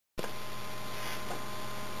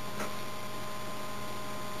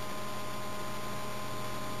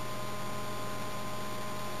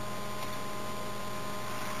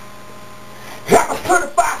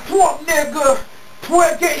swamp, nigga.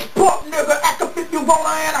 12 gauge pump, nigga. Act up if you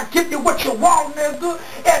wanna and I give you what you want, nigga.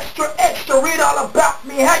 Extra, extra, read all about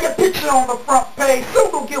me. Have your picture on the front page.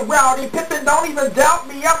 So don't get rowdy. Pippin, don't even doubt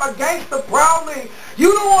me. I'm a gangster proudly.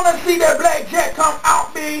 You don't wanna see that blackjack come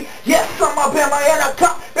out me. Yes, I'm up in my and I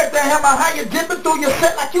come back to hammer. How you dipping through your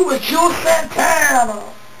set like you was Jules Santana.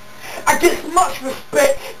 I get much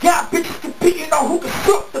respect. Got bitches competing on who can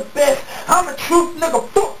suck the best. I'm a truth nigga,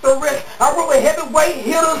 fuck the rest. I roll with heavyweight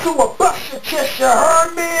hitters who will bust your chest, you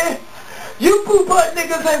heard me? You poo-butt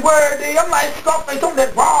niggas ain't worthy. I'm like Scarface on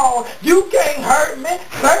that wall. You can't hurt me.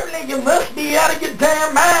 Certainly you must be out of your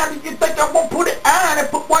damn mind. If you think I won't put it on and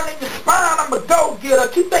put one in your spine, I'm a go-getter.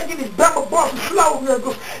 Keep thinking these Bama boys are slow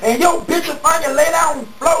niggas. And yo bitch will find you lay down on the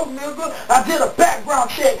floor, nigga. I did a background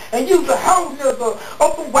check and use a hoe, nigga.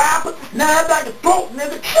 Open wide, put this nine down your throat,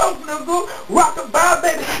 nigga. Choke, nigga. Rock a vibe,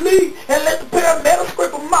 baby, sleep. And let the paramedics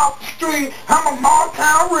scrape them off the street. I'm a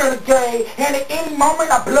small-town renegade. And at any moment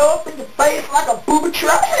I blow up in your face like a booby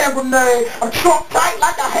trap hand grenade. I'm trunk tight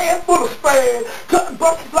like a handful of spades. Cutting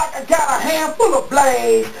brushes like I got a handful of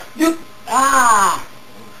blades. You,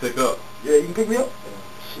 Pick up. Yeah, you can pick me up? Yeah.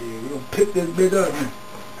 Shit, we gonna pick this bitch up, man.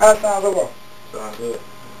 How it sounds over? Sounds good.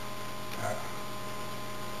 Alright.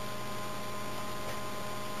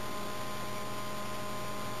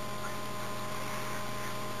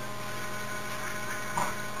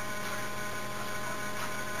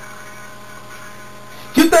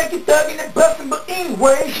 You think you thuggin' and bustin', but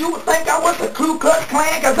anyways, you would think I was a Ku Klux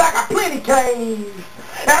Klan, cause I got plenty K's.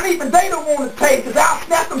 And even they don't want to taste, cause I'll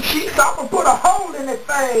snap them sheets off and put a hole in their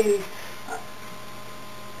face.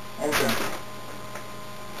 Okay.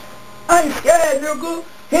 I ain't scared, nigga.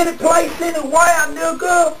 Any place, anywhere,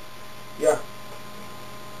 nigga. Yeah.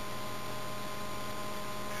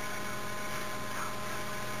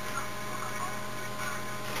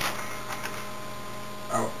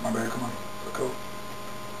 Oh, my bad, come on. Cool.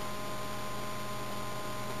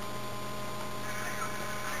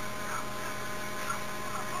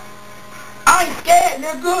 I ain't scared,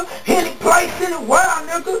 nigga. Any place in the world,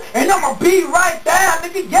 nigga. And I'ma be right there,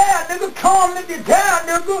 nigga. Yeah, nigga. Calm nigga down,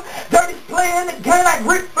 nigga. Dirty's playing the game like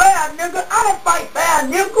Ric Flair, nigga. I don't fight fair,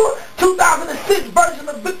 nigga. 2006 version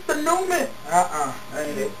of Victor Newman. I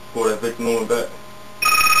ain't it. Pull that Victor Newman back.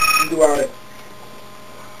 You do all that.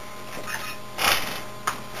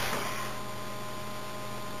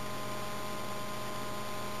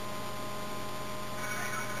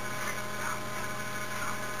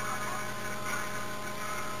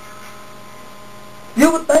 You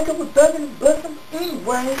would think it was thugging and busting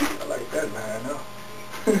anyway. I like that line, though.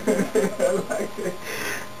 I like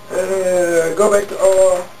that. Go back to,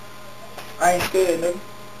 I ain't scared, nigga.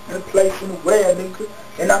 In a place in the world, nigga.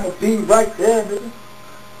 And I'ma be right there, nigga.